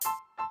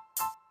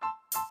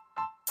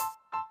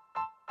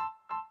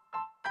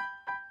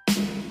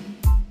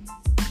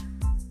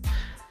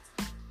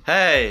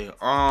Hey,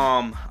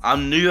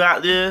 I'm new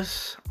at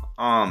this.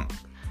 I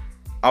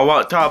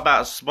want to talk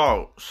about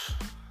sports.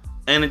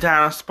 Any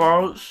kind of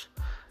sports.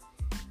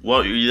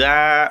 What you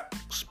like,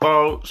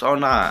 sports or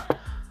not.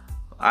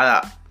 I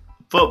like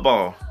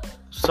football,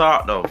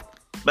 soccer,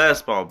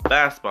 baseball,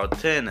 basketball,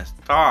 tennis,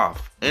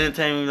 golf.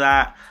 Anything you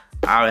like,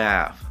 I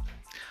have.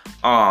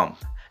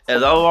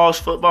 As I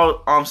watched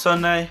football on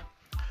Sunday,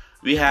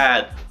 we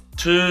had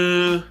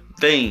two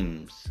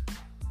teams.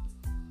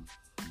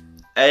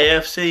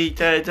 AFC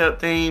championship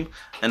team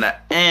and the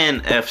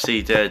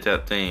NFC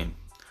championship team.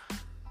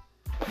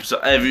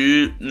 So if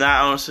you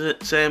not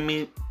understand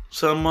me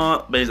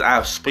somewhat, because I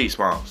have speech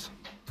bumps.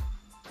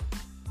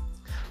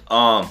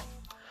 The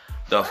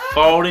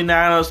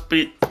 49ers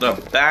beat the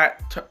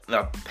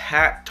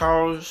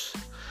Packers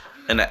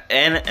and the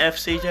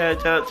NFC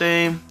championship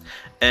team,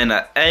 and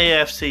the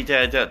AFC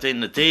championship team.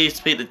 The Chiefs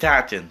beat the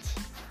Titans.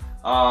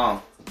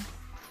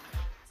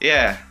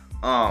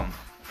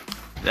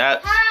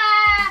 That.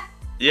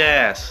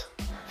 Yes.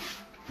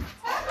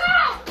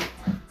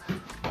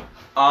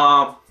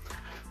 The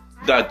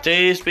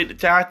Chiefs beat the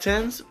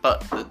Titans, but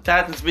the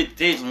Titans beat the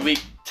Chiefs in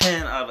week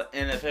 10 of the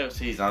NFL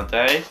season,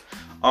 okay?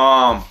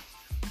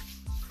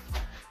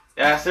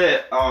 That's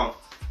it.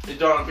 It's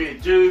gonna be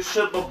do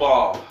Super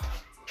Bowl.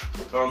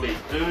 It's gonna be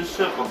do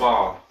Super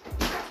Bowl.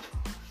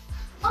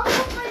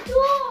 Oh my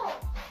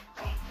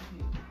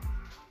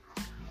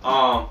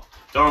God.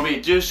 Gonna be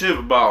do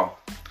Super Bowl.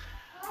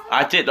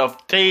 I think the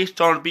Chiefs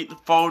gonna beat the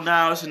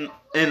 49ers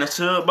in the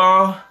Super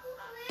Bowl,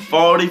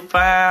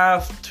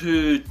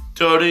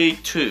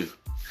 45-32.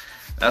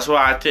 That's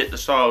why I think the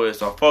score is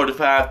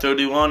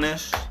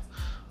 45-31ish.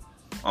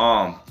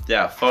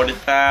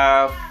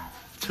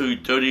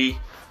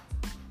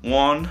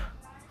 45-31.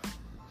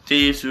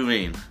 Chiefs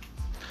win.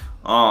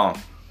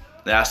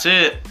 That's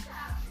it.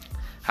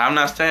 Have a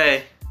nice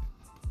day.